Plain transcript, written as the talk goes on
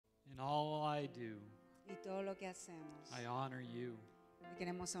all I do, y todo lo que hacemos. I honor you. Y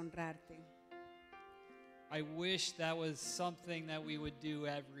queremos honrarte. I wish that was something that we would do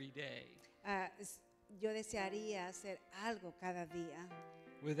every day. Yo desearía hacer algo cada día,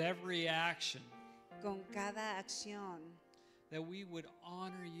 With every action, con cada acción, that we would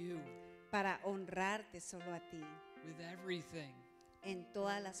honor you para honrarte solo a ti, with everything. en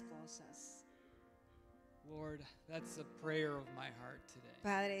todas las cosas. Lord, that's the prayer of my heart today.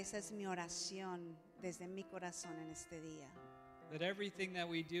 Padre, esa es mi oración desde mi corazón en este día. That everything that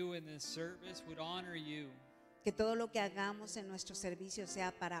we do in this service would honor you. Que todo lo que hagamos en nuestro servicio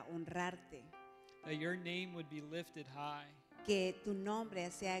sea para honrarte. That your name would be lifted high. Que tu nombre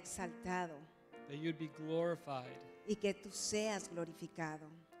sea exaltado. That you'd be glorified Y que tú seas glorificado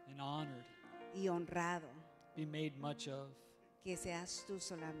and honored. y honrado. Be made much of. Que seas tú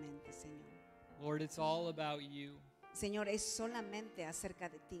solamente, Señor. Lord, it's all about you. Señor, es solamente acerca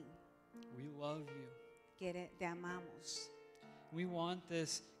de ti. We love you. Que te amamos. We want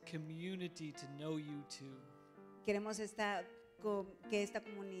this community to know you too. Queremos que esta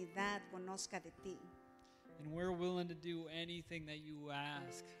comunidad conozca de ti. And we're willing to do anything that you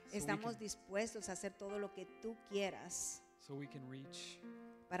ask Estamos dispuestos a hacer todo lo que tú quieras so we can reach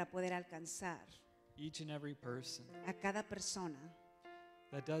para poder alcanzar each and every person a cada persona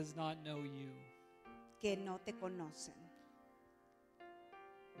that does not know you. que no te conocen.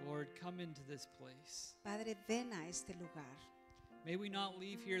 Lord, come into this place. Padre, ven a este lugar. May we not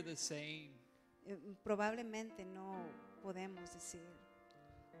leave here the same. Probablemente no podemos decir.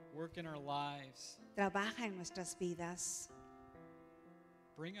 Work in our lives. Trabaja en nuestras vidas.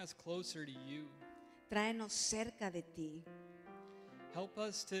 Bring us closer to you. Tráenos cerca de ti. Help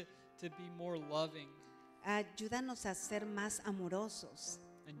us to be more loving Ayúdanos a ser más amorosos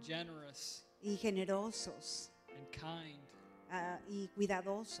and generous y generosos and kind. Y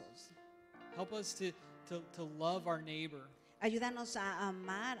cuidadosos. Help us to love our neighbor. Ayúdanos a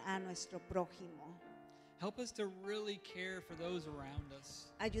amar a nuestro prójimo. Help us to really care for those around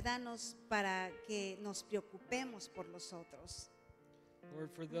us. Ayúdanos para que nos preocupemos por los otros.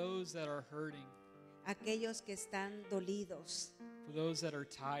 Lord, for those that are hurting, Aquellos que están dolidos, for those that are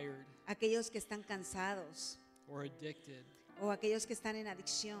tired aquellos que están cansados or addicted, o aquellos que están en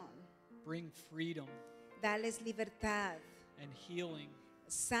adicción. bring freedom Dales libertad, and healing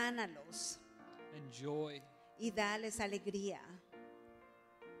sánalos and joy. y dales alegría.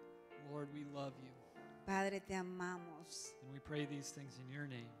 Lord, we love you. Padre, te amamos And we pray these things in your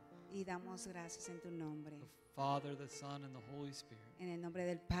name, y damos gracias en tu nombre. the Father, the Son, and the Holy Spirit. En el nombre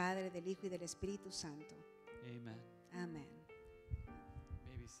del Padre, del Hijo y del Espíritu Santo. Amen. Amén. You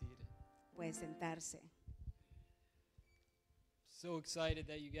may be seated. Puede sentarse. So excited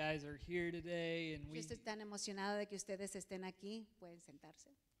that you guys are here today, and Si usted está tan emocionado de que ustedes estén aquí, pueden sentarse.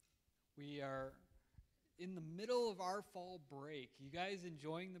 we are in the middle of our fall break. You guys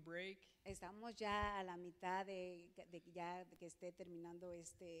enjoying the break? Estamos ya a la mitad de que esté terminando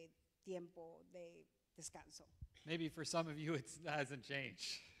este tiempo de descanso. Maybe for some of you it hasn't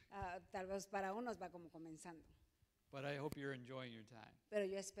changed, Tal vez para unos va como comenzando, but I hope you're enjoying your time. pero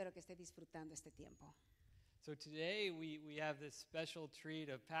yo espero que esté disfrutando este tiempo. So today we have this special treat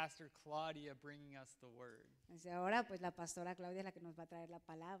of Pastor Claudia bringing us the word. Desde ahora, pues la pastora Claudia es la que nos va a traer la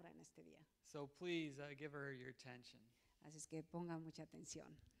palabra en este día. So please give her your attention. Así es que pongan mucha atención.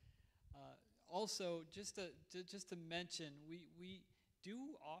 Also, just to mention, we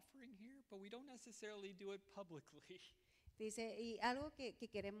do offering here, but we don't necessarily do it publicly. Dice, y algo que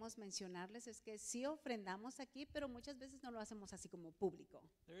queremos mencionarles es que sí ofrendamos aquí, pero muchas veces no lo hacemos así como público.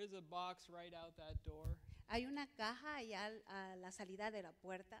 There is a box right out that door. Hay una caja allá a la salida de la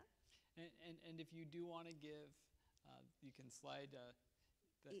puerta. And if you do want to give, you can slide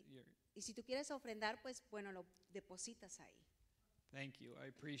your. Y si tú quieres ofrendar, pues bueno, lo depositas ahí. Thank you, I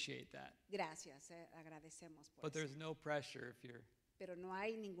appreciate that. Gracias, agradecemos por But eso. there's no pressure if you're. Pero no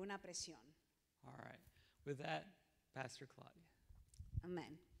hay ninguna presión. All right. With that, Pastor Claudia.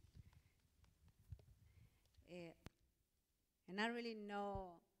 Amen. And I really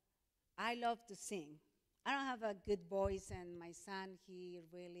know, I love to sing. I don't have a good voice, and my son, he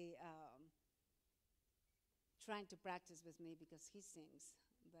really trying to practice with me because he sings.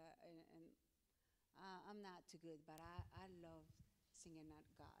 But I'm not too good, but I love singing at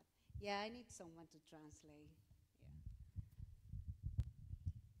God. Yeah, I need someone to translate.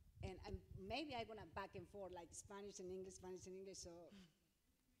 Yeah. And maybe I'm gonna back and forth like Spanish and English, so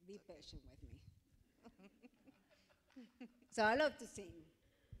be patient with me. So I love to sing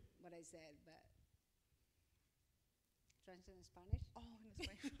what I said, but translate in Spanish? Oh, en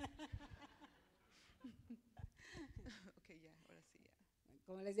español. Ok, ya, ahora sí, ya.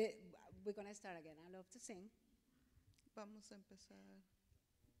 como les dije, we're going to start again. I love to sing. Vamos a empezar.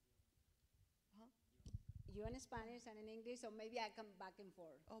 You in Spanish and in English, so maybe I come back and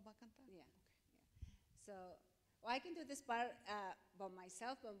forth. Oh, va a cantar. Yeah. So, well, I can do this part by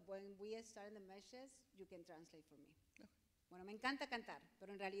myself, but when we start in the messages, you can translate for me. Okay. Bueno, me encanta cantar,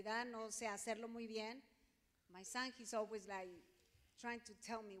 pero en realidad no sé hacerlo muy bien. My son, he's always like trying to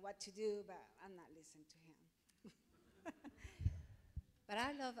tell me what to do, but I'm not listening to him. But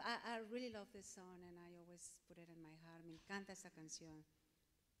I really love this song, and I always put it in my heart. Me encanta esta canción,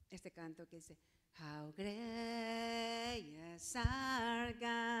 este canto que dice, how great is our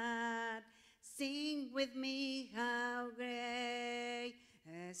God. Sing with me, how great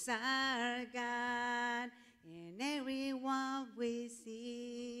is our God. In everyone we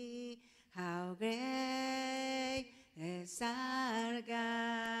see, how great is our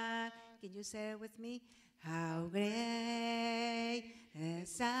God. Can you say it with me? How great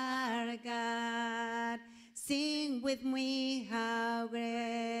is our God. Sing with me, how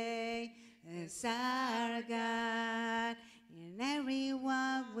great is our God. In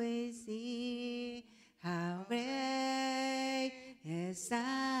everyone we see, how great is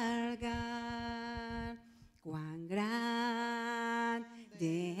our God. Cuán grande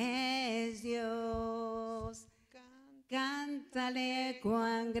es Dios. Cántale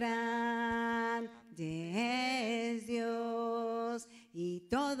cuán grande es Dios y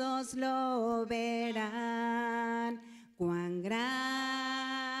todos lo verán. Cuán grande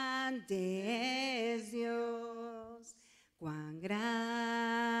es Dios. Cuán grande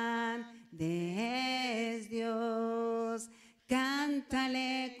es Dios.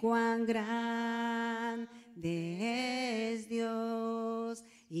 Cántale cuán grande es Dios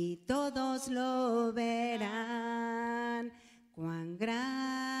y todos lo verán. Cuán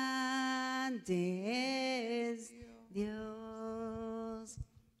grande es Dios.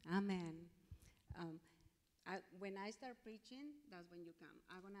 Amen. When I start preaching, that's when you come.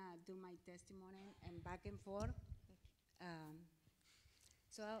 I'm going to do my testimony and back and forth.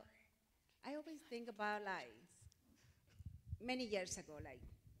 So I always think about like many years ago, like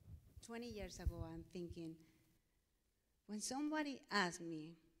 20 years ago, I'm thinking, when somebody asks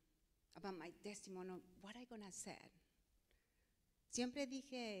me about my testimony, what am I going to say? Siempre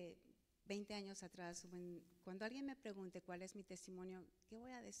dije 20 años atrás, cuando alguien me pregunte cuál es mi testimonio, ¿qué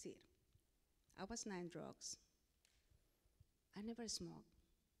voy a decir? I was not in drugs. I never smoked.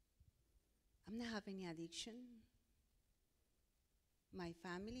 I'm not having any addiction. My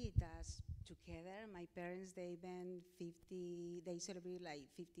family does together. My parents, they celebrate like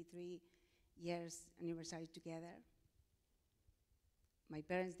 53 years anniversary together. My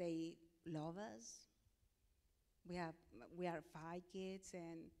parents, they love us. We are 5 kids,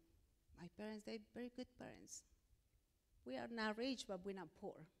 and my parents, they're very good parents. We are not rich, but we're not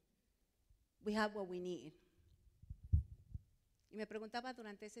poor. We have what we need. Y me preguntaba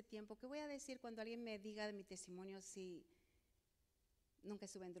durante ese tiempo, ¿qué voy a decir cuando alguien me diga de mi testimonio si nunca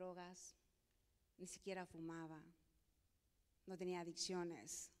estuve en drogas, ni siquiera fumaba, no tenía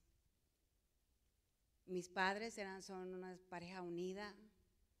adicciones? Mis padres son una pareja unida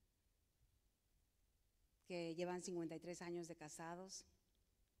que llevan 53 años de casados.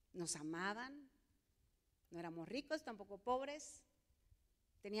 Nos amaban, no éramos ricos, tampoco pobres,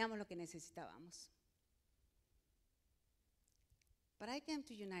 teníamos lo que necesitábamos. But I came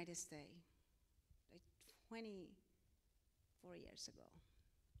to United States like 24 years ago.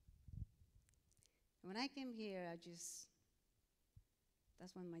 And when I came here,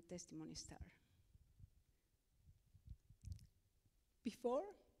 that's when my testimony started. Before,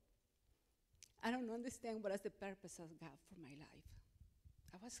 I don't understand what is the purpose of God for my life.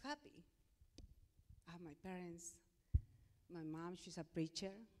 I was happy. I have my parents. My mom, she's a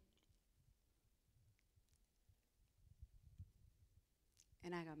preacher.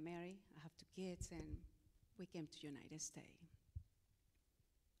 And I got married. I have 2 kids, and we came to United States.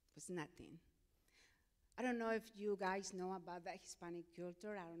 It was nothing. I don't know if you guys know about that Hispanic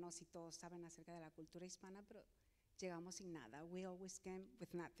culture. I don't know si todos saben acerca de la cultura hispana, pero llegamos sin nada. We always came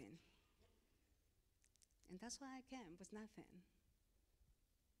with nothing. And that's why I came, with nothing.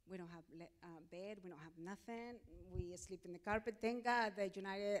 We don't have bed, we don't have nothing. We sleep in the carpet. Thank God that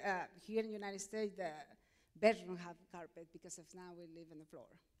here in the United States, the bedroom have carpet, because if not, we live on the floor.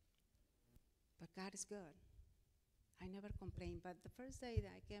 But God is good. I never complained. But the first day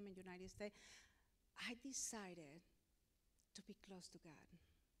that I came in the United States, I decided to be close to God.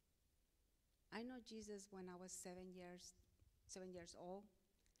 I know Jesus when I was 7 years old.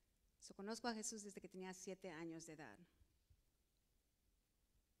 So conozco a Jesús desde que tenía 7 años de edad.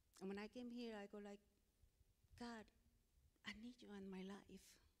 And when I came here, I go like, God, I need you in my life.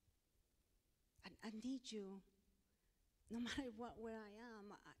 I need you, no matter where I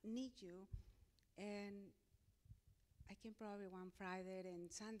am, I need you. And I came probably one Friday,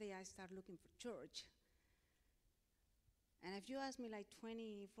 and Sunday I started looking for church. And if you ask me like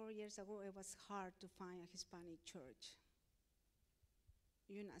 24 years ago, it was hard to find a Hispanic church.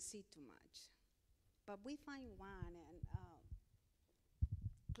 You not see too much. But we find one and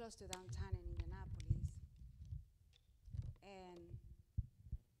close to downtown in Indianapolis. And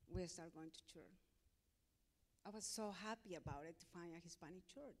we started going to church. I was so happy about it to find a Hispanic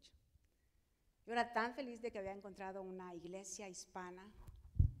church. Yo era tan feliz de que había encontrado una iglesia hispana.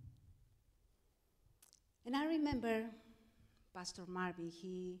 And I remember Pastor Marvin,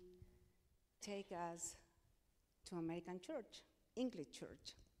 he take us to American church, English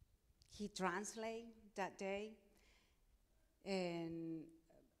church. He translate that day, and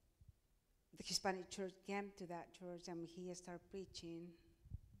the Hispanic church came to that church, and he started preaching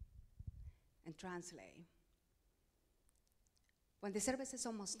and translate. When the service is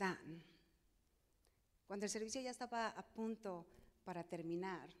almost done, cuando el servicio ya estaba a punto para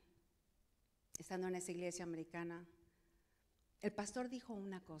terminar, estando en esa iglesia americana, el pastor dijo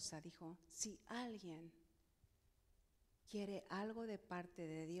una cosa, dijo, si alguien quiere algo de parte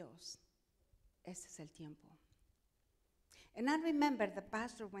de Dios, este es el tiempo. And I remember the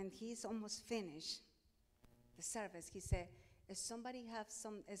pastor, when he's almost finished the service, he said, if somebody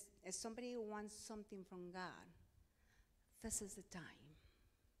wants something from God, this is the time.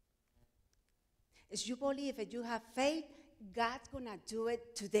 If you believe, if you have faith, God's gonna do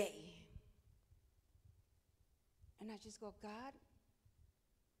it today. And I just go, God.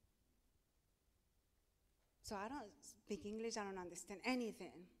 So I don't speak English, I don't understand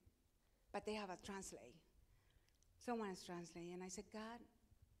anything, but they have a translate. Someone is translating, and I said, God,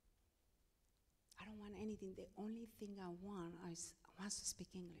 I don't want anything. The only thing I want is I want to speak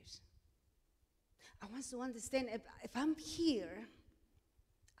English. I want to understand. If I'm here,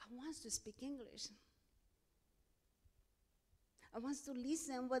 I want to speak English. I want to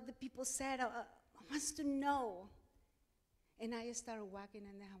listen what the people said. I want to know. And I started walking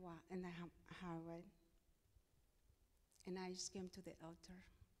in the highway. And I just came to the altar.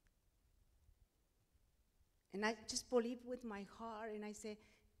 And I just believed with my heart, and I said,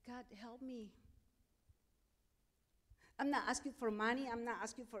 God, help me. I'm not asking for money. I'm not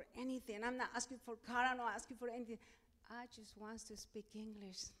asking for anything. I'm not asking for car. I'm not asking for anything. I just want to speak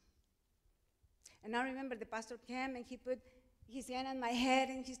English. And I remember the pastor came, and he put his hand on my head,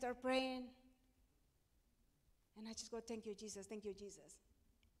 and he started praying. And I just go, thank you, Jesus. Thank you, Jesus.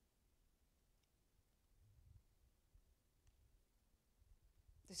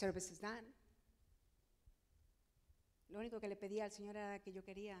 The service is done. Lo único que le pedía al Señor era que yo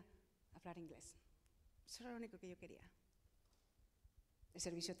quería hablar inglés. Eso era lo único que yo quería. El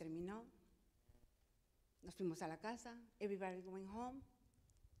servicio terminó. Nos fuimos a la casa. Everybody going home.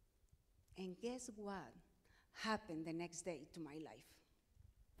 And guess what happened the next day to my life?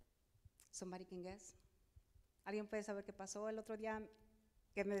 Somebody can guess? ¿Alguien puede saber qué pasó el otro día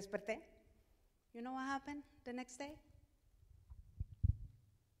que me desperté? You know what happened the next day?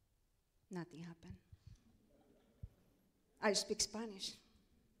 Nothing happened. I speak Spanish.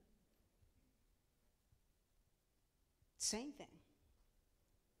 Same thing.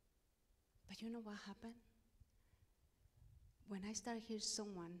 But you know what happened? When I started hearing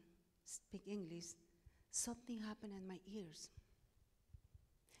someone speak English, something happened in my ears.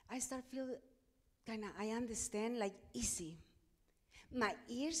 I start feeling I understand, like easy. My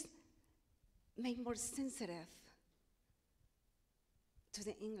ears made more sensitive to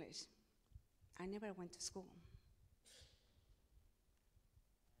the English. I never went to school.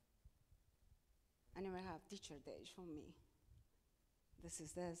 I never have teacher that show me, this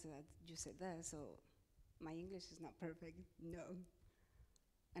is this, you said this, so my English is not perfect, no.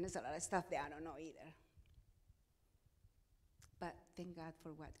 And there's a lot of stuff that I don't know either. But thank God for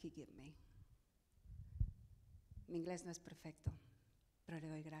what he gave me. Mi inglés no es perfecto, pero le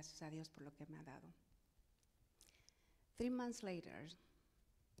doy gracias a Dios por lo que me ha dado. 3 months later,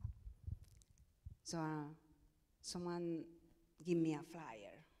 so someone gave me a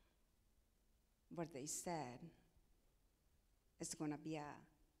flyer where they said it's going to be a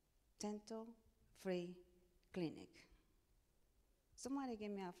dental-free clinic. Somebody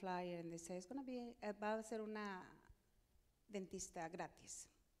gave me a flyer and they said it's going to be, va a ser una dentista gratis.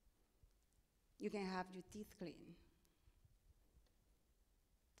 You can have your teeth clean.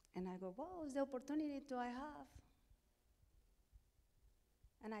 And I go, what was the opportunity do I have?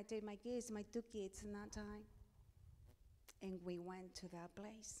 And I take my kids, my 2 kids in that time, and we went to that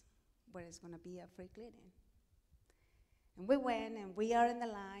place where it's going to be a free clinic. And we went, and we are in the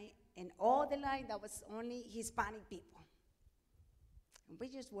line, and all the line, that was only Hispanic people. And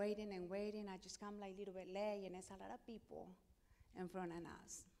we're just waiting and waiting. I just come like a little bit late, and there's a lot of people in front of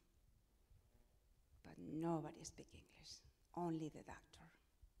us. But nobody speaks English, only the doctor.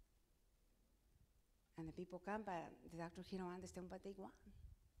 And the people come, but the doctor, he don't understand what they want.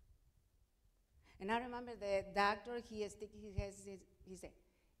 And I remember the doctor, he said,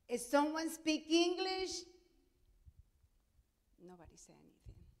 "Is someone speak English?" Nobody said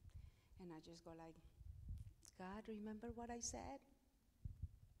anything. And I just go like, "God, remember what I said?"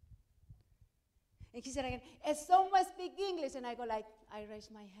 And he said again, "Is someone speak English?" And I go like, I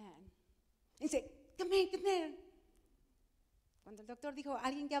raised my hand. He said, come here. Cuando el doctor dijo,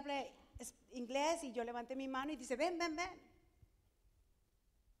 alguien que hable inglés, y yo levanté mi mano y dice, ven.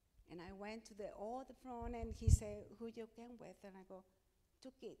 And I went to all the front, and he said, who you came with? And I go,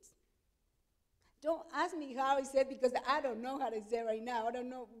 2 kids. Don't ask me how I said, because I don't know how to say right now. I don't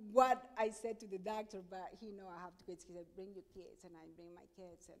know what I said to the doctor, but he know I have 2 kids. He said, bring your kids, and I bring my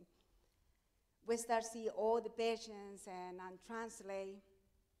kids. And we start see all the patients and translate.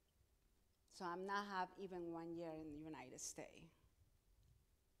 So I'm not have even 1 year in the United States.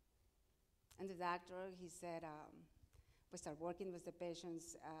 And the doctor, he said, we start working with the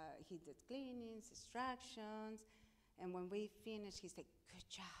patients. He did cleanings, extractions, and when we finished, he said, good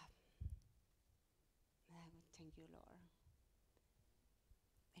job. And I would thank you, Lord.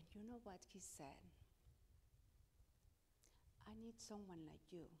 And you know what he said? I need someone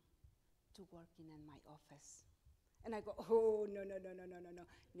like you to work in my office. And I go, oh, no,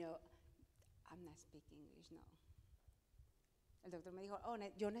 I'm not speaking English, no. El doctor me dijo, oh,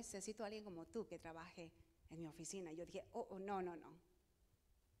 yo necesito a alguien como tú que trabaje en mi oficina. Yo dije, oh, no. I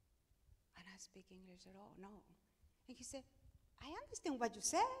don't speak English at all, no. And he said, I understand what you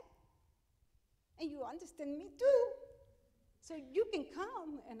said, and you understand me too, so you can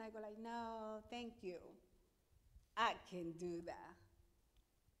come. And I go like, no, thank you. I can do that.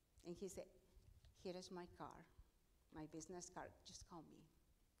 And he said, here is my card, my business card, just call me.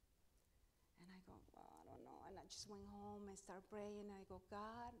 And I go, well, I don't know. And I just went home and started praying, and I go,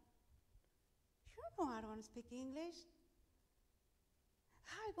 God, you know I don't speak English.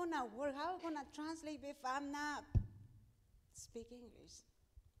 How am I gonna work? How am I gonna translate if I'm not speak English?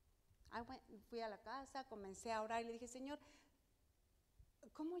 Fui a la casa, comencé a orar y le dije, Señor,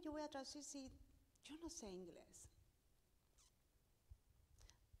 ¿cómo yo voy a traducir si yo no sé inglés?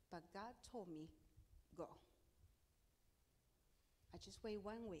 But God told me, go. I just wait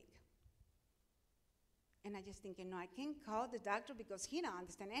 1 week. And I just thinking, no, I can't call the doctor because he don't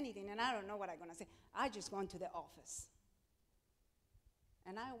understand anything, and I don't know what I'm gonna say. I just go to the office.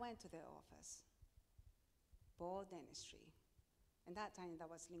 And I went to the office, Ball Dentistry. And that time, that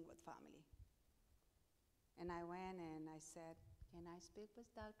was Linwood Family. And I went and I said, can I speak with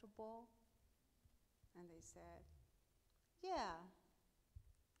Dr. Ball? And they said, yeah.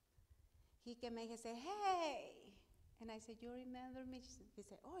 He came and he said, hey. And I said, you remember me? He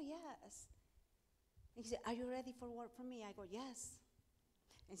said, oh, yes. And he said, are you ready for work for me? I go, yes.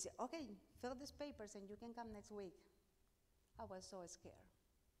 And he said, okay, fill these papers and you can come next week. I was so scared.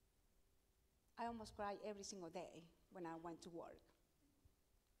 I almost cried every single day when I went to work.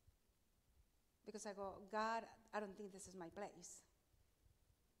 Because I go, God, I don't think this is my place.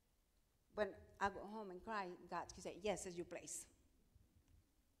 When I go home and cry, God, he said, yes, it's your place.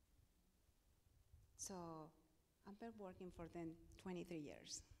 So I've been working for them 23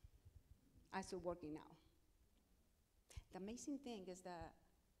 years. I'm still working now. The amazing thing is that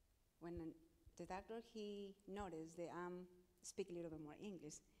when the doctor, he noticed that I speak a little bit more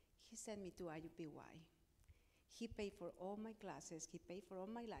English, he sent me to IUPY. He paid for all my classes, he paid for all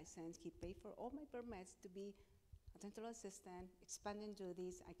my license, he paid for all my permits to be a dental assistant, expanding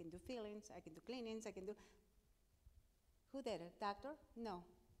duties. I can do fillings, I can do cleanings, I can do. Who did it? Doctor? No,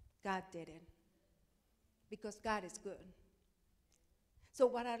 God did it. Because God is good. So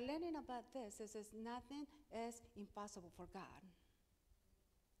what I'm learning about this is nothing is impossible for God.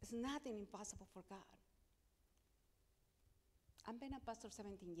 It's nothing impossible for God. I've been a pastor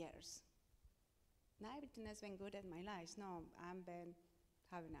 17 years. Not everything has been good in my life. No, I've been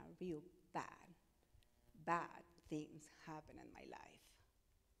having a real bad things happen in my life.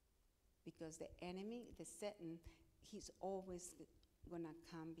 Because the enemy, the Satan, he's always gonna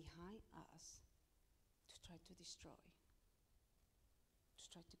come behind us to try to destroy, to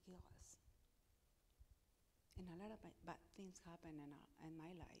try to kill us. And a lot of bad things happen in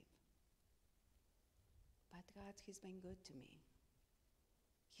my life. But God, he's been good to me.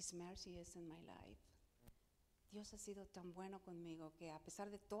 His mercy is in my life. Dios ha sido tan bueno conmigo que a pesar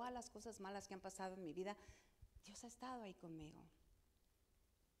de todas las cosas malas que han pasado en mi vida, Dios ha estado ahí conmigo.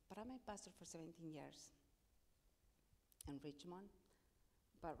 But I'm a pastor for 17 years in Richmond.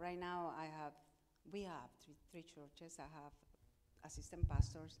 But right now we have three churches. I have assistant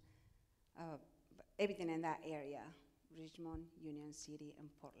pastors, everything in that area, Richmond, Union City, and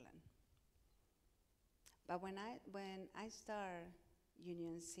Portland. But when I start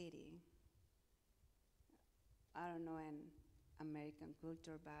Union City, I don't know in American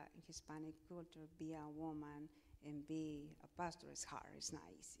culture, but in Hispanic culture, be a woman and be a pastor is hard. It's not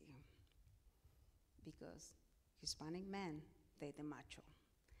easy. Because Hispanic men, they the macho.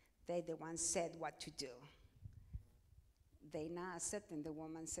 They the one said what to do. They not accepting the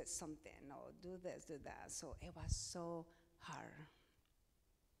woman said something, or do this, do that. So it was so hard.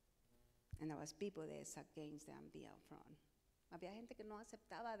 And there was people that's against them be out front. Había gente que no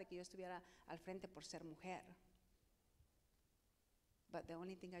aceptaba de que yo estuviera al frente por ser mujer. But the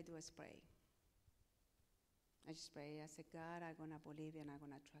only thing I do is pray. I just pray. I say, God, I'm going to believe and I'm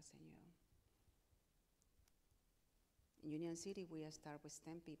going to trust in you. In Union City, we start with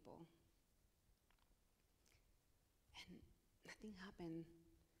 10 people. And nothing happened.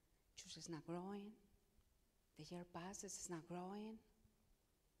 Church is not growing. The year passes, it's not growing.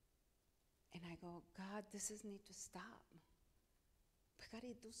 And I go, God, this is need to stop. We got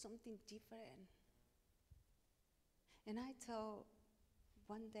to do something different. And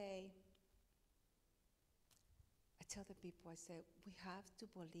one day, I tell the people, I say, we have to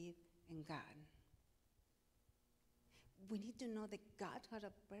believe in God. We need to know that God had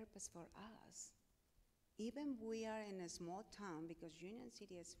a purpose for us. Even we are in a small town, because Union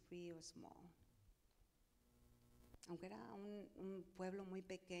City is pretty small. Aunque era un pueblo muy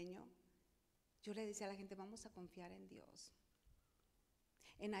pequeño, yo le decía a la gente, vamos a confiar en Dios.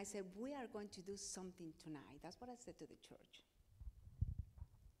 And I said, we are going to do something tonight. That's what I said to the church.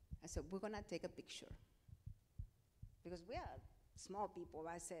 I said, we're going to take a picture. Because we are small people.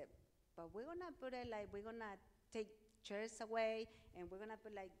 I said, but we're going to put it like, we're going to take chairs away, and we're going to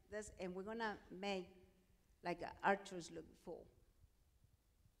put like this, and we're going to make like our church look full.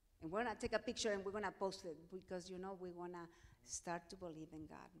 And we're going to take a picture, and we're going to post it, because, we're going to start to believe in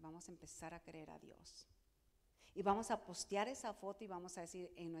God. Vamos a empezar a creer a Dios. Y vamos a postear esa foto y vamos a decir,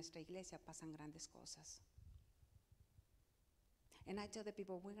 en nuestra iglesia pasan grandes cosas. And I tell the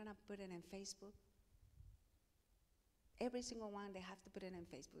people, we're going to put it in Facebook. Every single one, they have to put it in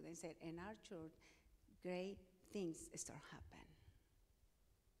Facebook. They said, in our church, great things start happening.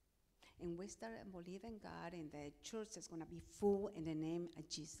 And we start believing God, and the church is going to be full in the name of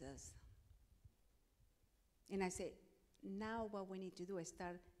Jesus. And I said, now what we need to do is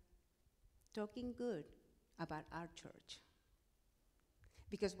start talking good about our church.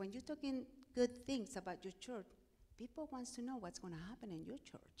 Because when you're talking good things about your church, people want to know what's going to happen in your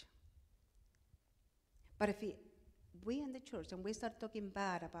church. But if we in the church and we start talking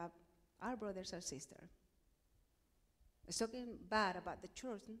bad about our brothers or sisters, talking bad about the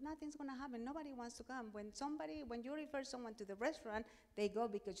church, nothing's going to happen. Nobody wants to come. When you refer someone to the restaurant, they go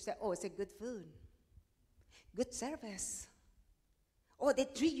because you say, oh, it's a good food, good service. Oh, they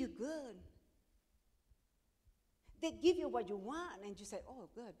treat you good. They give you what you want, and you say, oh,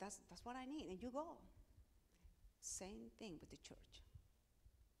 good, that's what I need, and you go. Same thing with the church.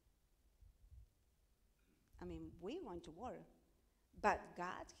 I mean, we want to work, but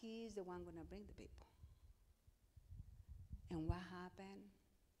God, He is the one going to bring the people. And what happened?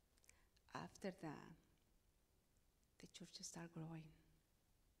 After that, the church started growing.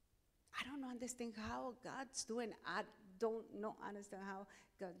 I don't understand how God's doing. I don't understand how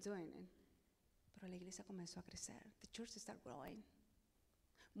God's doing it. Pero la iglesia comenzó a crecer. The church started growing.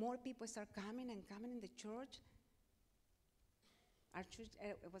 More people start coming and coming in the church. Our church,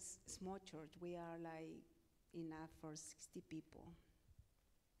 it was a small church. We are like enough for 60 people.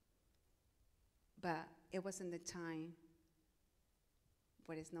 But it wasn't the time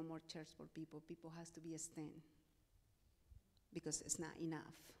where there's no more church for people. People has to be a stand because it's not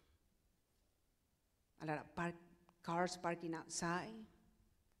enough. A lot of cars parking outside.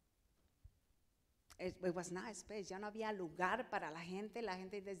 It was not space. Ya no había lugar para la gente. La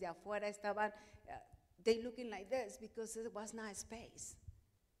gente desde afuera estaban, they looking like this because it was not space.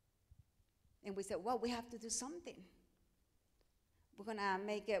 And we said, well, we have to do something. We're going to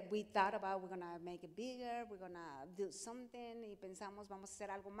make it, we thought about, we're going to make it bigger, we're going to do something, y pensamos, vamos a hacer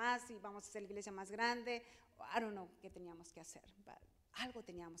algo más, y vamos a hacer la iglesia más grande. I don't know qué teníamos que hacer, but algo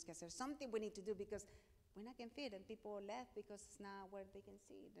teníamos que hacer. Something we need to do because we're not going to fit, and people left because it's not where they can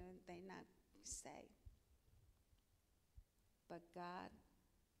see, they not stay. But God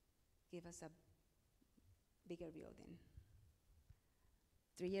gave us a bigger building.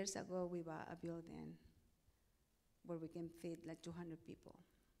 3 years ago, we bought a building where we can feed like 200 people.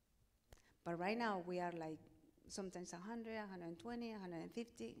 But right now we are like sometimes 100, 120,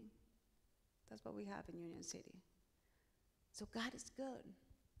 150. That's what we have in Union City. So God is good.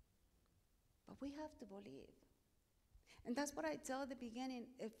 But we have to believe. And that's what I tell at the beginning.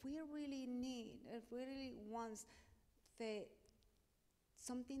 If we really need, if we really want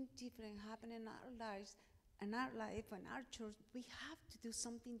something different happen in our lives, in our life, in our church, we have to do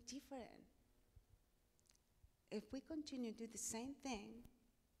something different. If we continue to do the same thing,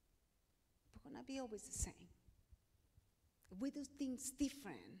 we're going to be always the same. If we do things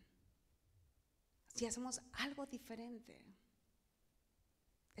different, si hacemos algo diferente,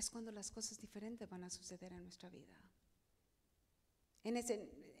 es cuando las cosas diferentes van a suceder en nuestra vida. And it's in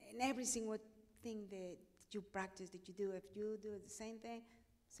every single thing that you practice, that you do. If you do the same thing,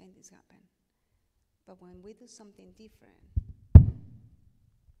 same things happen. But when we do something different,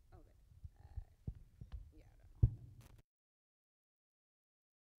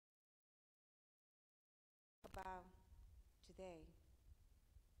 about today.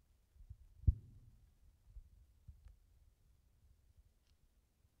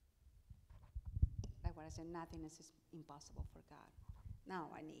 Like what I said, nothing is impossible for God. Now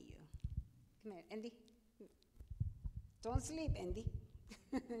I need you. Come here, Andy. Don't sleep, Andy.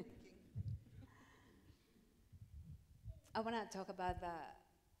 I want to talk about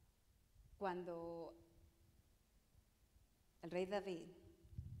cuando el rey David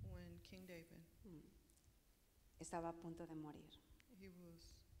When King David, estaba a punto de morir. he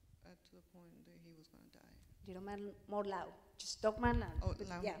was to the point that he was going to die. Little more loud. Just talk more loud. Oh,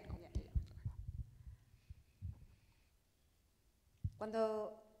 loud? Yeah, Oh, yeah, yeah.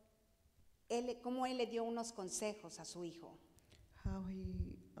 Cuando cómo él le dio unos consejos a su hijo. How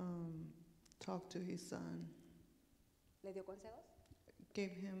he talked to his son, ¿Le dio consejos?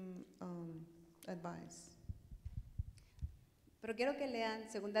 gave him advice. Pero quiero que lean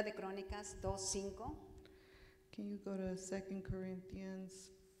Segunda de Crónicas 2:5. Can you go to 2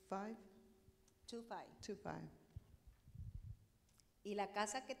 Corinthians 5? 2:5. 2:5. Y la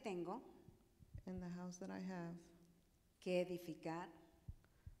casa que tengo In the house that I have, que edificar,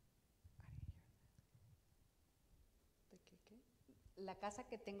 la casa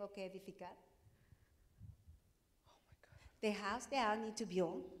que tengo que edificar, the house that I need to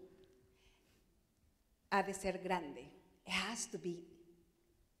build, ha de ser grande. It has to be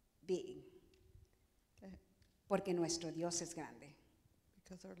big. Porque nuestro Dios es grande,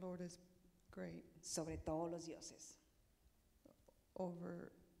 because our Lord is great sobre todos los dioses.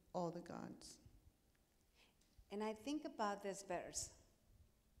 over all the gods. And I think about this verse.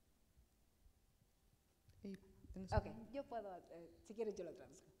 Okay, yo puedo, si quieres yo lo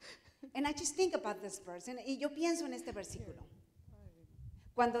traduzco. And I just think about this verse, y yo pienso en este versículo.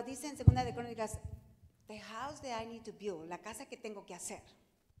 Cuando dice en Segunda de Crónicas, the house that I need to build, la casa que tengo que hacer,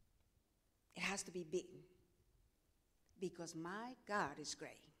 it has to be big, because my God is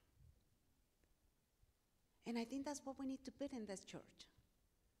great. And I think that's what we need to put in this church.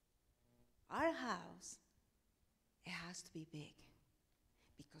 Our house, it has to be big,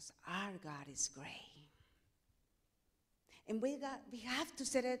 because our God is great. And we have to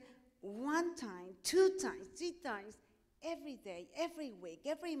set it 1 time, 2 times, 3 times, every day, every week,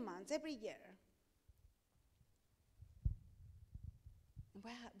 every month, every year. And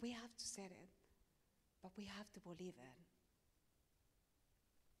we have to set it, but we have to believe it.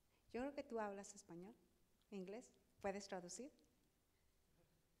 Yo creo que tú hablas español, inglés. ¿Puedes traducir?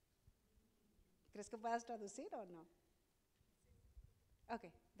 ¿Crees que puedas traducir o no? Ok,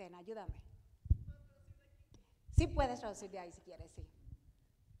 ven, ayúdame. Sí puedes traducir de ahí si quieres, sí.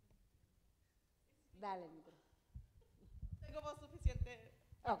 Dale, micro. Tengo voz suficiente.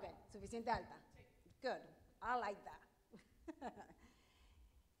 Ok, suficiente alta. Good, I like that.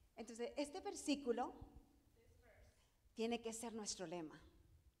 Entonces, este versículo tiene que ser nuestro lema.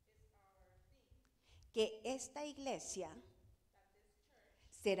 Que esta iglesia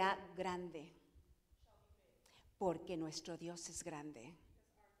será grande, porque nuestro Dios es grande.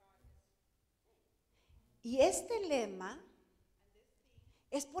 Y este lema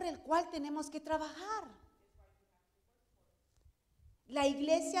es por el cual tenemos que trabajar. La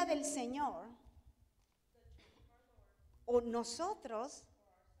iglesia del Señor, o nosotros,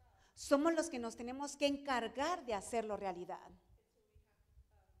 somos los que nos tenemos que encargar de hacerlo realidad.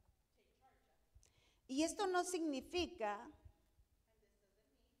 Y esto no significa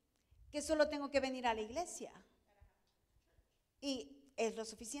que solo tengo que venir a la iglesia y es lo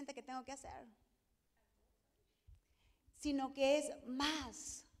suficiente que tengo que hacer, sino que es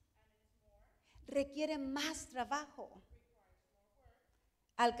más, requiere más trabajo,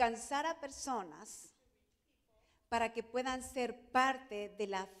 alcanzar a personas para que puedan ser parte de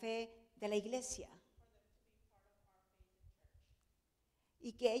la fe de la iglesia.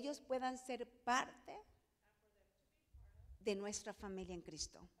 Y que ellos puedan ser parte de nuestra familia en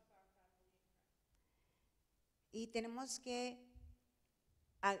Cristo. Y tenemos que,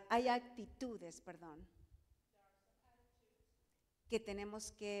 hay actitudes, que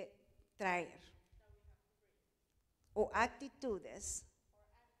tenemos que traer. O actitudes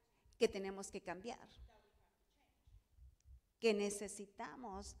que tenemos que cambiar. Que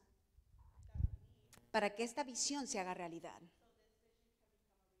necesitamos para que esta visión se haga realidad.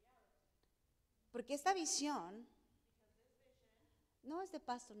 Porque esta visión no es de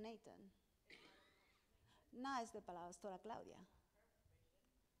Pastor Nathan, no es de la pastora Claudia.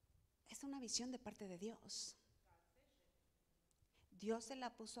 Es una visión de parte de Dios. Dios se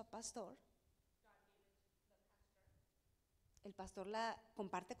la puso a pastor. El pastor la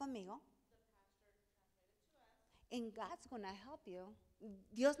comparte conmigo. And God's gonna help you.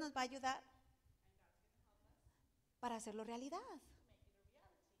 Dios nos va a ayudar para hacerlo realidad.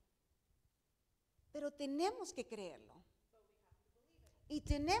 Pero tenemos que creerlo. Y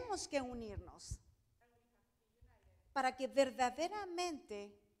tenemos que unirnos para que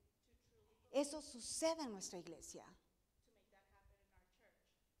verdaderamente eso suceda en nuestra iglesia.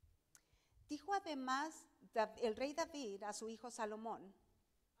 Dijo además el rey David a su hijo Salomón,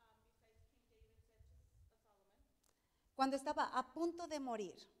 cuando estaba a punto de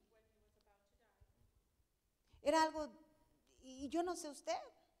morir. Era algo, y yo no sé usted,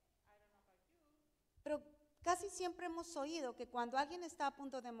 pero casi siempre hemos oído que cuando alguien está a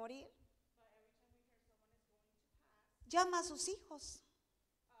punto de morir, llama a sus hijos.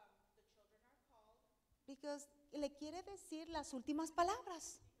 Porque le quiere decir las últimas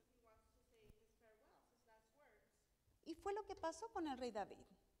palabras. Y fue lo que pasó con el rey David.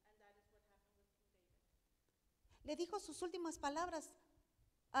 Le dijo sus últimas palabras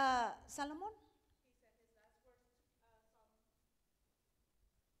a Salomón.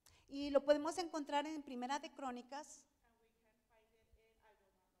 Y lo podemos encontrar en Primera de Crónicas.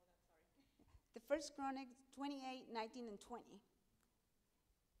 The First Chronicle 28, 19 and 20.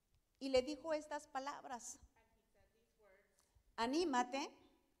 Y le dijo estas palabras. Anímate,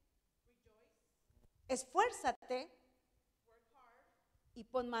 esfuérzate y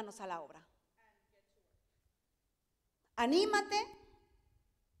pon manos a la obra. Anímate,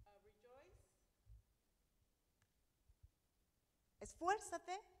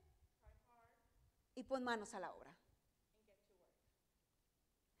 esfuérzate y pon manos a la obra.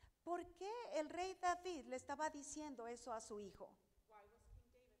 ¿Por qué el rey David le estaba diciendo eso a su hijo?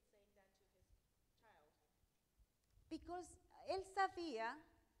 Porque él sabía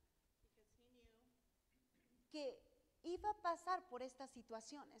que iba a pasar por estas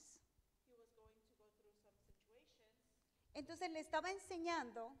situaciones. Entonces le estaba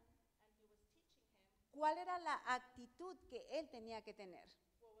enseñando cuál era la actitud que él tenía que tener.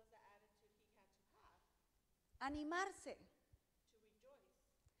 Animarse.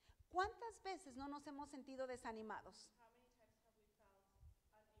 ¿Cuántas veces no nos hemos sentido desanimados?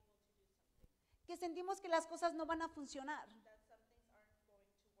 Que sentimos que las cosas no van a funcionar.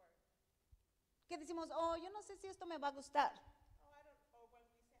 Que decimos, oh, yo no sé si esto me va a gustar.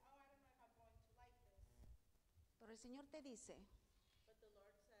 Pero el Señor te dice,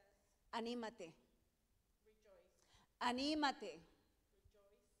 anímate. Anímate.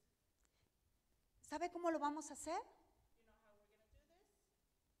 ¿Sabe cómo lo vamos a hacer?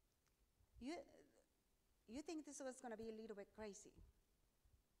 You think this was going to be a little bit crazy.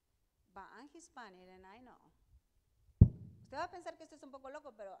 But I'm Hispanic and I know. Usted va a pensar que esto es un poco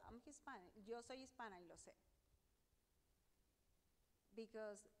loco, pero I'm Hispanic. Yo soy hispana y lo sé.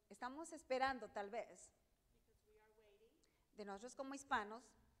 Because estamos esperando tal vez de nosotros como hispanos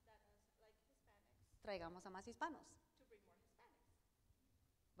traigamos a más hispanos.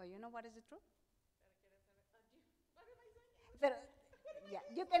 But you know what is the truth? Pero, yeah,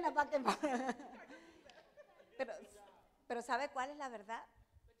 you can back and forth. Pero ¿sabe cuál es la verdad?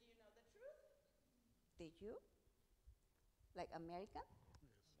 Did you? Like American?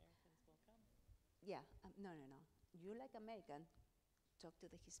 Yeah, no. You like American, talk to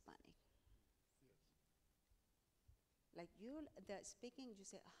the Hispanic. Like you, the speaking, you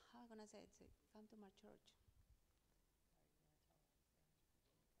say, how am I going to say it? Say, come to my church.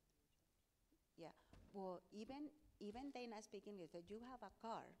 Yeah, well, even they not speaking English, but you have a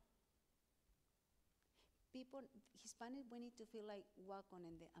car. People, Hispanic, we need to feel like welcome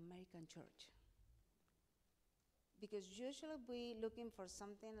in the American church. Because usually we looking for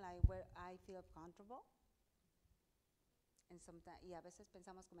something like where I feel comfortable. And sometimes, y a veces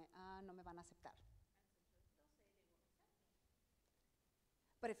pensamos como, no me van a aceptar.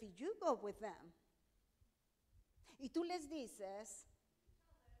 But if you go with them, y tú les dices,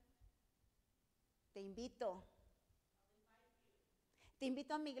 te invito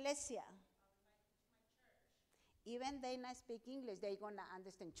a mi iglesia. Even they not speak English, they're gonna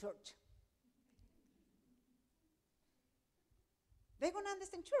understand church. They're gonna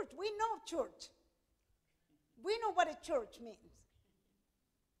understand church. We know church. We know what a church means.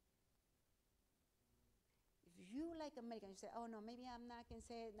 If you like Americans, you say, oh no, maybe I'm not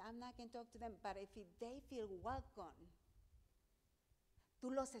gonna talk to them, but if they feel welcome,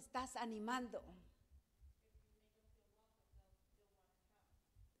 tú los estás animando.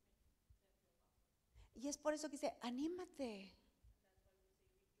 Y es por eso que dice, anímate.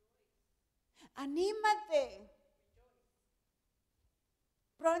 Anímate.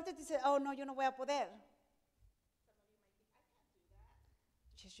 Probablemente dice, oh no, yo no voy a poder.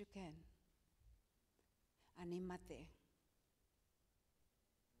 Yes, you can. Anímate.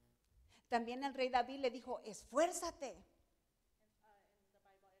 También el rey David le dijo, esfuérzate.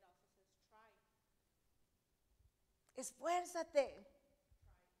 Esfuérzate.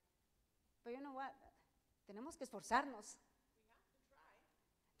 Pero you know what? Tenemos que esforzarnos.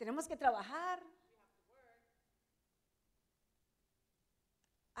 Tenemos que trabajar.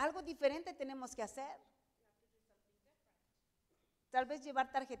 Algo diferente tenemos que hacer. Tal vez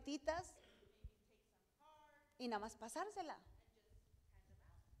llevar tarjetitas y nada más pasársela.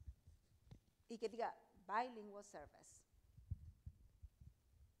 Y que diga, bilingual service.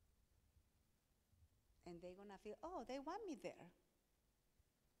 And they're gonna feel, oh, they want me there.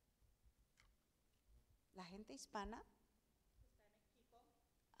 La gente hispana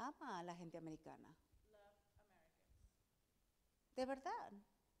ama a la gente americana. De verdad.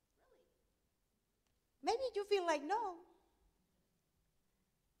 Maybe you feel like no.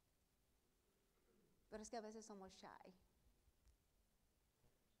 Pero es que a veces somos shy.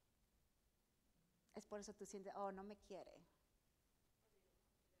 Es por eso tú sientes, oh, no me quiere.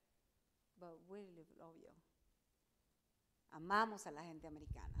 But we really love you. Amamos a la gente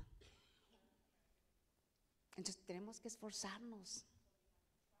americana. Entonces tenemos que esforzarnos.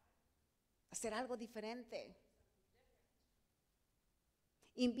 Hacer algo diferente.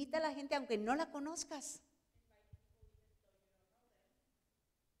 Invita a la gente aunque no la conozcas.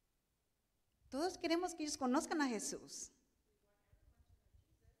 Todos queremos que ellos conozcan a Jesús.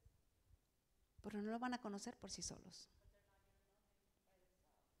 Pero no lo van a conocer por sí solos.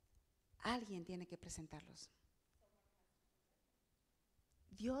 Alguien tiene que presentarlos.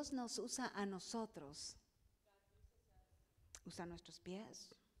 Dios nos usa a nosotros. Usa nuestros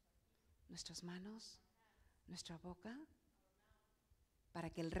pies, nuestras manos, nuestra boca, para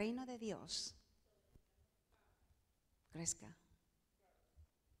que el reino de Dios crezca.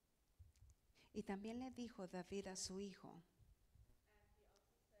 Y también le dijo David a su hijo,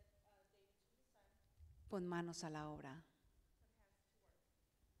 pon manos a la obra.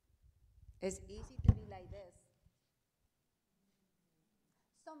 It's easy to be like this.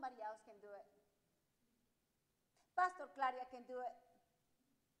 Somebody else can do it. Pastor Claudia can do it.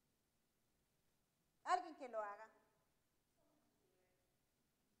 Alguien que lo haga.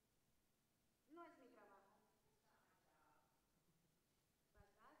 No es mi trabajo. But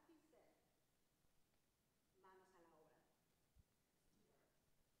as he said, manos a la obra.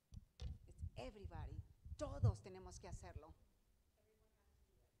 It's everybody. Todos tenemos que hacerlo.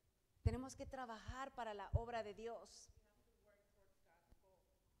 Tenemos que trabajar para la obra de Dios.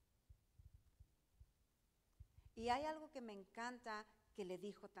 Y hay algo que me encanta que le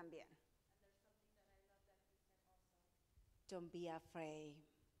dijo también. Don't be afraid.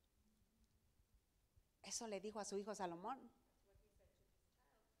 Eso le dijo a su hijo Salomón.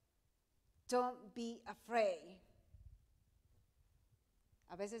 Don't be afraid.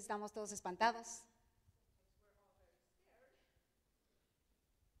 A veces estamos todos espantados.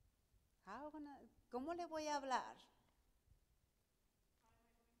 ¿Cómo le voy a hablar?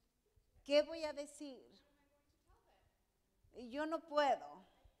 ¿Qué voy a decir? Yo no puedo.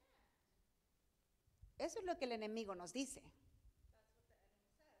 Eso es lo que el enemigo nos dice.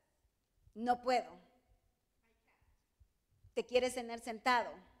 No puedo. Te quieres tener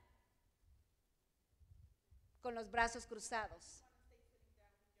sentado con los brazos cruzados.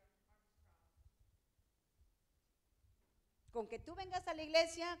 Con que tú vengas a la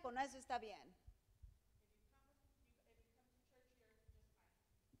iglesia, con eso está bien.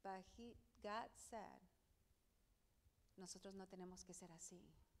 But God said, nosotros no tenemos que ser así.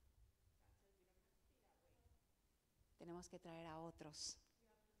 Tenemos que traer a otros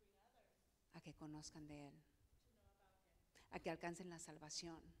a que conozcan de Él, a que alcancen la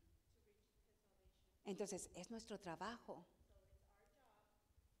salvación. Entonces, es nuestro trabajo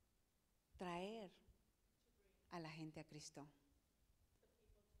a la gente a Cristo.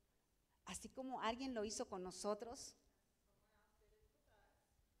 Así como alguien lo hizo con nosotros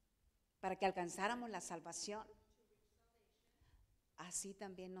para que alcanzáramos la salvación, así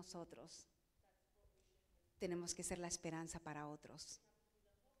también nosotros tenemos que ser la esperanza para otros.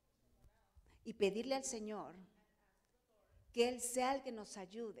 Y pedirle al Señor que Él sea el que nos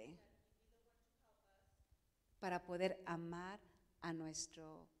ayude para poder amar a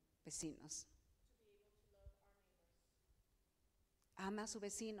nuestros vecinos. ¿Ama a su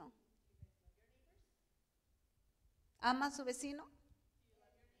vecino? ¿Ama a su vecino?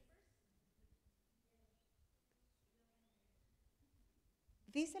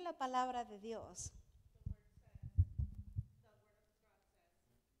 Dice la palabra de Dios.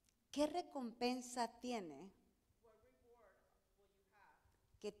 ¿Qué recompensa tiene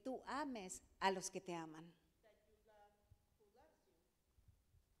que tú ames a los que te aman?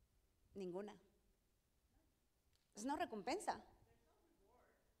 Ninguna. Es una recompensa.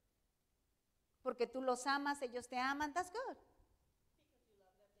 Porque tú los amas, ellos te aman, that's good.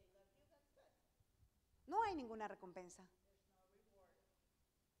 No hay ninguna recompensa.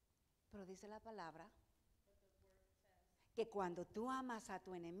 Pero dice la palabra que cuando tú amas a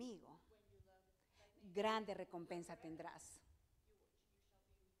tu enemigo, grande recompensa tendrás.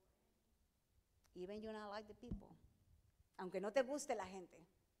 Even you not like the people. Aunque no te guste la gente,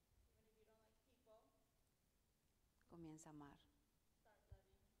 comienza a amar,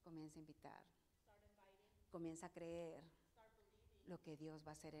 comienza a invitar, comienza a creer lo que Dios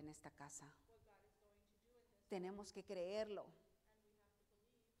va a hacer en esta casa. Tenemos que creerlo.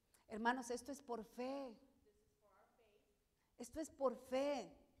 Hermanos, esto es por fe. Esto es por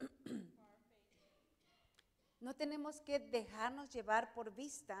fe. No tenemos que dejarnos llevar por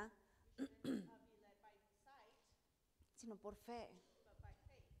vista, sino por fe.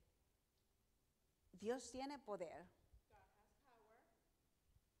 Dios tiene poder.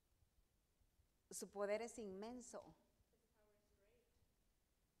 Su poder es inmenso.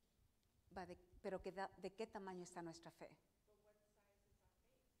 Pero ¿de qué tamaño está nuestra fe?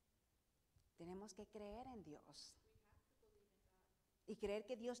 Tenemos que creer en Dios y creer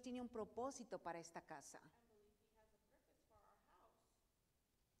que Dios tiene un propósito para esta casa.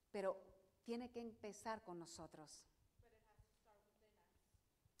 Pero tiene que empezar con nosotros.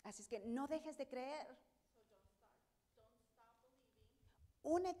 Así es que no dejes de creer.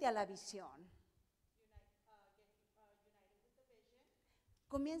 Únete a la visión.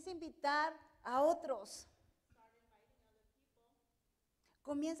 Comienza a invitar a otros.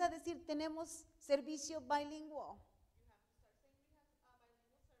 Comienza a decir, tenemos servicio bilingüe.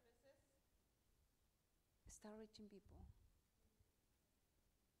 Start reaching people.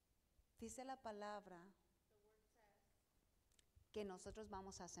 Dice la palabra que nosotros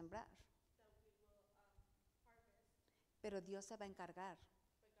vamos a sembrar, pero Dios se va a encargar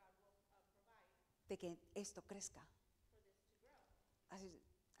de que esto crezca.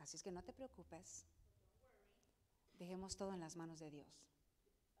 Así es que no te preocupes. Dejemos todo en las manos de Dios.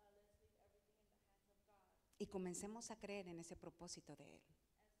 Y comencemos a creer en ese propósito de Él.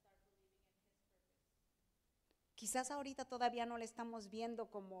 Quizás ahorita todavía no le estamos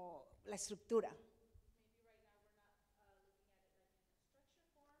viendo como la estructura.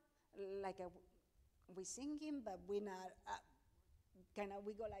 Like we singing, but we not,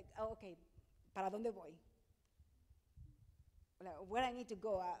 we go like, oh, okay, ¿para dónde voy? Like, where I need to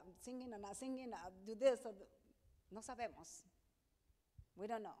go, singing or not singing, do this, or no sabemos. We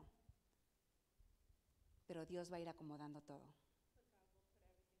don't know. Pero Dios va a ir acomodando todo.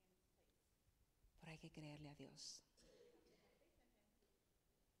 Pero hay que creerle a Dios.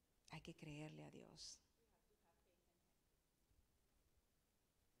 Hay que creerle a Dios.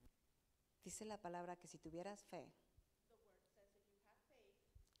 Dice la palabra que si tuvieras fe,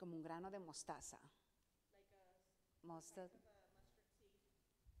 como un grano de mostaza, mustard,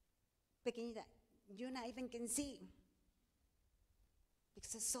 pequeñita, you not even can see,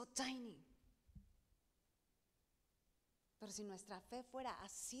 because it's so tiny. Pero si nuestra fe fuera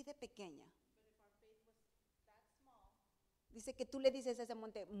así de pequeña, dice que tú le dices a ese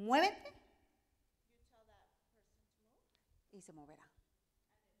monte, muévete, y se moverá.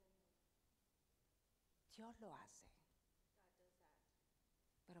 Dios lo hace,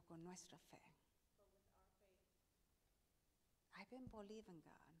 pero con nuestra fe. I've been believing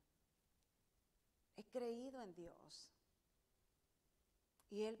God. He creído en Dios.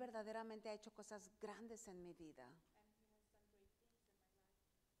 Y Él verdaderamente ha hecho cosas grandes en mi vida.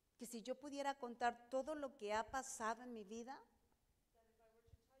 Que si yo pudiera contar todo lo que ha pasado en mi vida,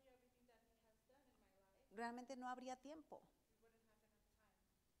 realmente no habría tiempo.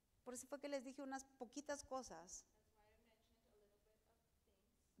 Por eso fue que les dije unas poquitas cosas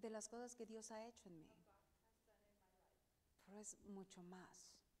de las cosas que Dios ha hecho en mí. Pero es mucho más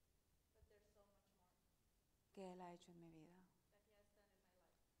que Él ha hecho en mi vida.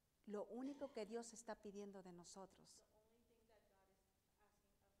 Lo único que Dios está pidiendo de nosotros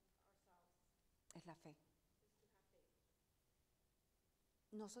es la fe.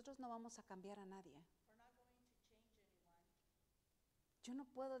 Nosotros no vamos a cambiar a nadie. Yo no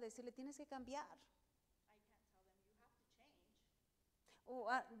puedo decirle, tienes que cambiar.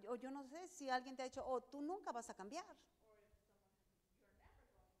 O yo no sé si alguien te ha dicho, tú nunca vas a cambiar.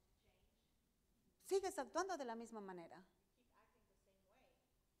 Sigues actuando de la misma manera.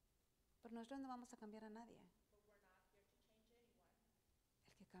 Pero nosotros no vamos a cambiar a nadie.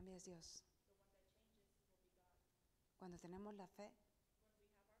 El que cambia es Dios. Cuando tenemos la fe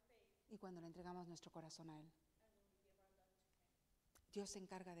y cuando le entregamos nuestro corazón a Él. Dios se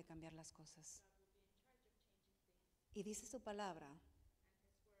encarga de cambiar las cosas. Y dice su palabra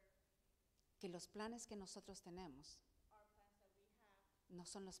que los planes que nosotros tenemos no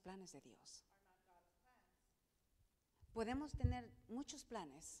son los planes de Dios. Podemos tener muchos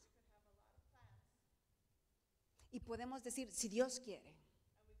planes y podemos decir, si Dios quiere.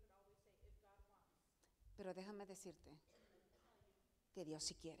 Pero déjame decirte que Dios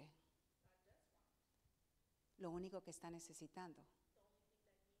sí quiere. Lo único que está necesitando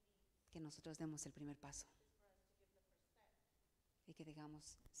que nosotros demos el primer paso y que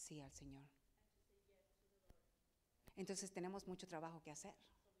digamos sí al Señor. Entonces tenemos mucho trabajo que hacer,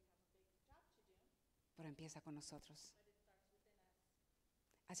 pero empieza con nosotros.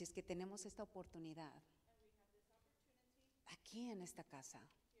 Así es que tenemos esta oportunidad aquí en esta casa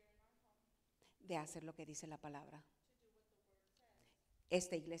de hacer lo que dice la palabra.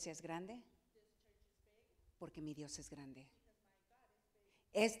 Esta iglesia es grande porque mi Dios es grande.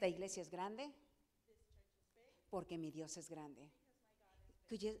 Esta iglesia es grande porque mi Dios es grande.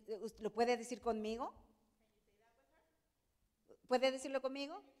 ¿Lo puede decir conmigo? ¿Puede decirlo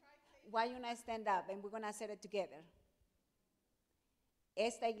conmigo? Why you not stand up and we're going to say it together?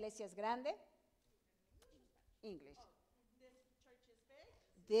 Esta iglesia es grande. English.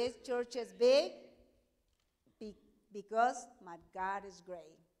 This church is big because my God is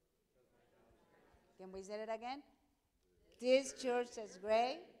great. Can we say it again? This church is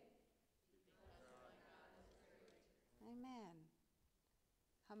great. Amen.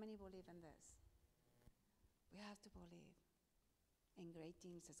 How many believe in this? We have to believe. And great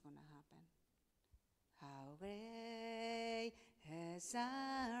things is going to happen. How great is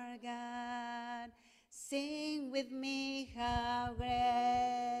our God. Sing with me, how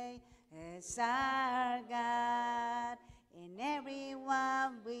great is our God. In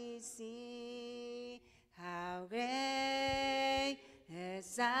everyone we see, how great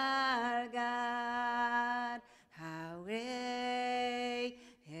is our God. How great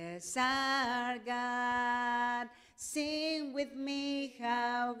is our God. Sing with me,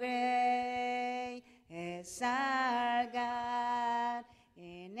 how great is our God.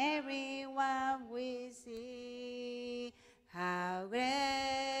 In everyone we see, how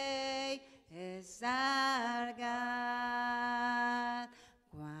great is our God.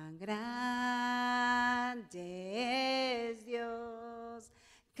 Cuán grande es Dios,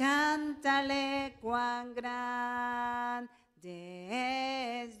 cántale cuán grande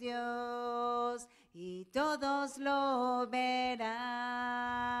es Dios. Y todos lo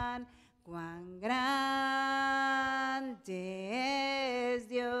verán, cuán grande es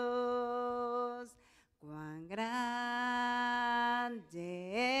Dios, cuán grande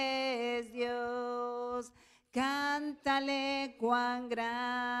es Dios. Cántale cuán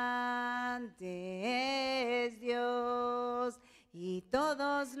grande es Dios, y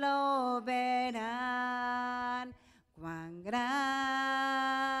todos lo verán, cuán grande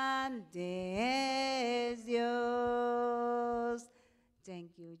es Dios.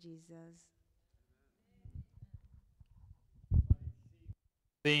 Thank you, Jesus.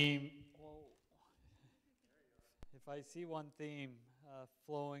 Theme. Whoa. If I see one theme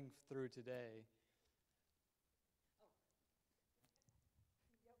flowing through today,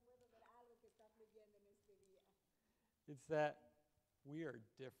 it's that we are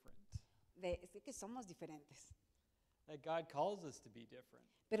different. Es que somos diferentes. That God calls us to be different.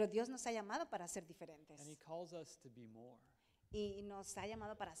 Pero Dios nos ha llamado para ser diferentes. And He calls us to be more. Y nos ha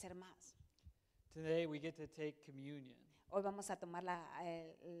llamado para ser más. Today we get to take communion Hoy vamos a tomar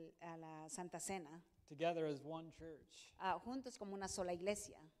a la Santa Cena together as one church juntos como una sola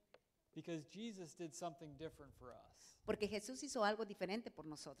iglesia. because Jesus did something different for us, Porque Jesús hizo algo diferente por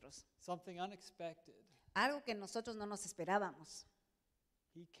nosotros. something unexpected. Algo que nosotros no nos esperábamos.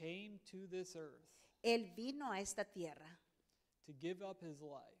 He came to this earth Él vino a esta tierra to give up his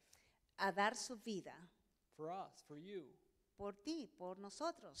life a dar su vida for us, for you, por ti, por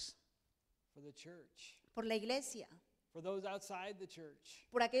nosotros, for the church, por la iglesia, for those outside the church,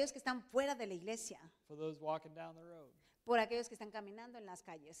 por aquellos que están fuera de la iglesia, for those walking down the road, por aquellos que están caminando en las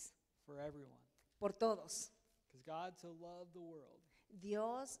calles, for everyone. por todos. Because God so loved the world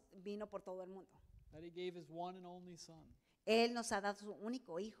Dios vino por todo el mundo. that he gave his one and only Son, Él nos ha dado su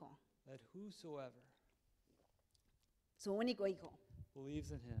único hijo, that whosoever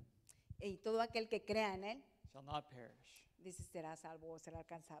believes in him y todo aquel que crea en Él, shall not perish, dice, será salvo o será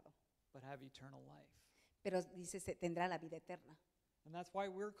alcanzado. but have eternal life. Pero dice, tendrá la vida eterna. And that's why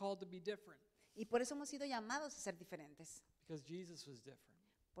we're called to be different, Y por eso hemos sido llamados a ser diferentes, because Jesus was different.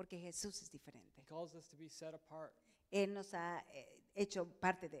 porque Jesús es diferente. He calls us to be set apart, Él nos ha hecho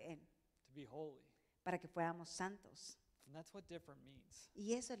parte de Él, to be holy. para que fuéramos santos. And that's what different means,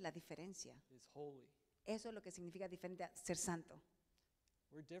 Y eso es la diferencia. is holy. Eso es lo que significa diferente a ser santo.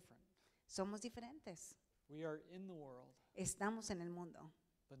 We're different. Somos diferentes. We are in the world, Estamos en el mundo,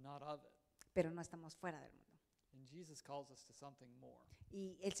 but not of it. pero no estamos fuera del mundo. And Jesus calls us to something more.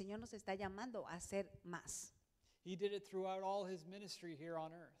 Y el Señor nos está llamando a hacer más. He did it throughout all his ministry here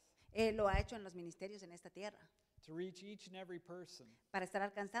on earth, Él lo ha hecho en los ministerios en esta tierra, to reach each and every person para estar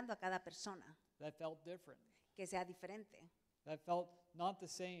alcanzando a cada persona that felt different, que sea diferente, that felt not the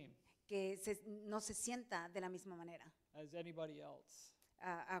same que no se sienta de la misma manera as anybody else.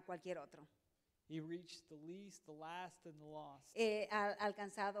 a cualquier otro. He reached the least, the last, and the lost. Ha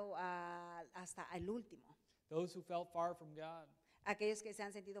alcanzado hasta el último, Those who felt far from God, aquellos que se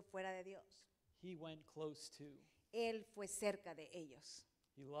han sentido fuera de Dios. he went close to. Él fue cerca de ellos,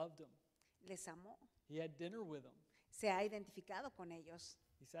 He loved them. les amó, He had dinner with them. se ha identificado con ellos,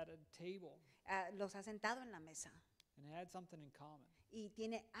 He sat at a table los ha sentado en la mesa and had something in common. y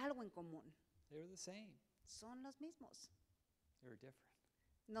tiene algo en común. They were the same. Son los mismos. They were different,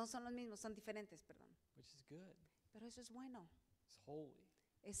 No son los mismos, son diferentes, perdón. which is good. Pero eso es bueno, It's holy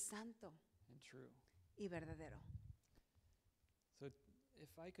es santo and true. y verdadero. So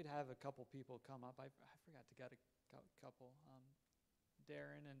if I could have a couple people come up, I forgot to get a couple.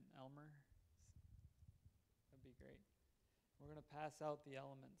 Darren and Elmer, that'd be great. We're going to pass out the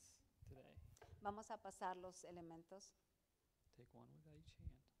elements today. Vamos a pasar los elementos. Take one with each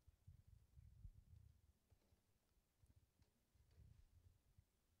hand.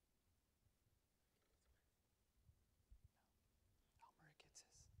 Elmer gets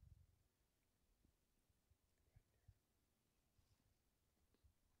his.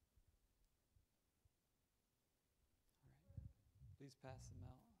 All right. Please pass them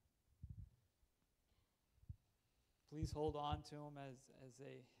out. Please hold on to them as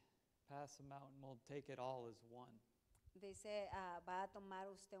they pass them out, and we'll take it all as one. Dice, va a tomar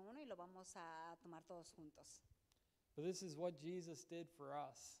usted uno y lo vamos a tomar todos juntos. But this is what Jesus did for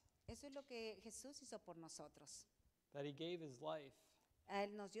us, Eso es lo que Jesús hizo por nosotros. that he gave his life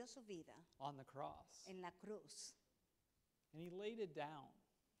Él nos dio su vida on the cross, en la cruz. and he laid it down.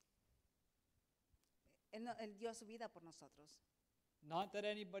 Él dio su vida por nosotros. Not that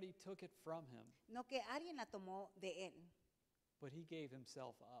anybody took it from him, No que alguien la tomó de Él, but he gave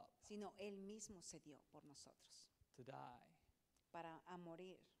himself up sino Él mismo se dio por nosotros, to die para a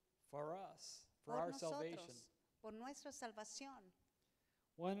morir. for us, for Por our nosotros, salvation. por nuestra salvación.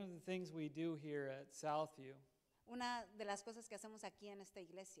 One of the things we do here at Southview Una de las cosas que hacemos aquí en esta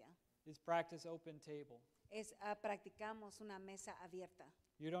iglesia is practice open table. es practicamos una mesa abierta.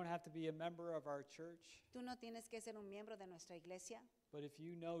 You don't have to be a member of our church, Tú no tienes que ser un miembro de nuestra iglesia, but if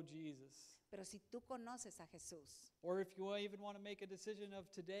you know Jesus, pero si tú conoces a Jesús, or if you even want to make a decision of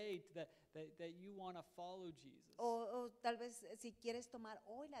today that you want to follow Jesus, o tal vez si quieres tomar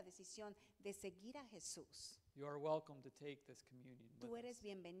hoy la decisión de seguir a Jesús, you are welcome to take this communion tú with eres us.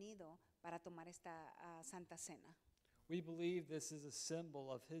 bienvenido para tomar esta Santa Cena. We believe this is a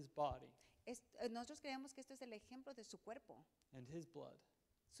symbol of his body Nosotros creemos que esto es el ejemplo de su cuerpo, and his blood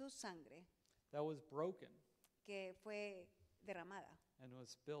su sangre that was broken que fue derramada and was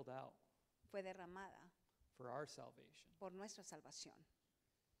spilled out for our salvation. por nuestra salvación.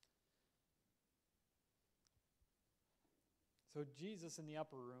 So Jesus in the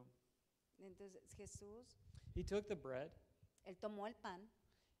upper room, Entonces Jesús, he took the bread, él tomó el pan,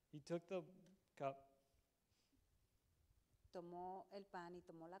 he took the cup, tomó el pan y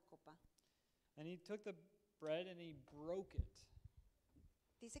tomó la copa. and he took the bread and he broke it.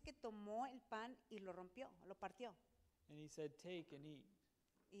 Dice que tomó el pan y lo rompió, lo partió. And he said, "Take and eat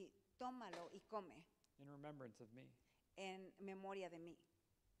Y tómalo y come in remembrance of me." en memoria de mí.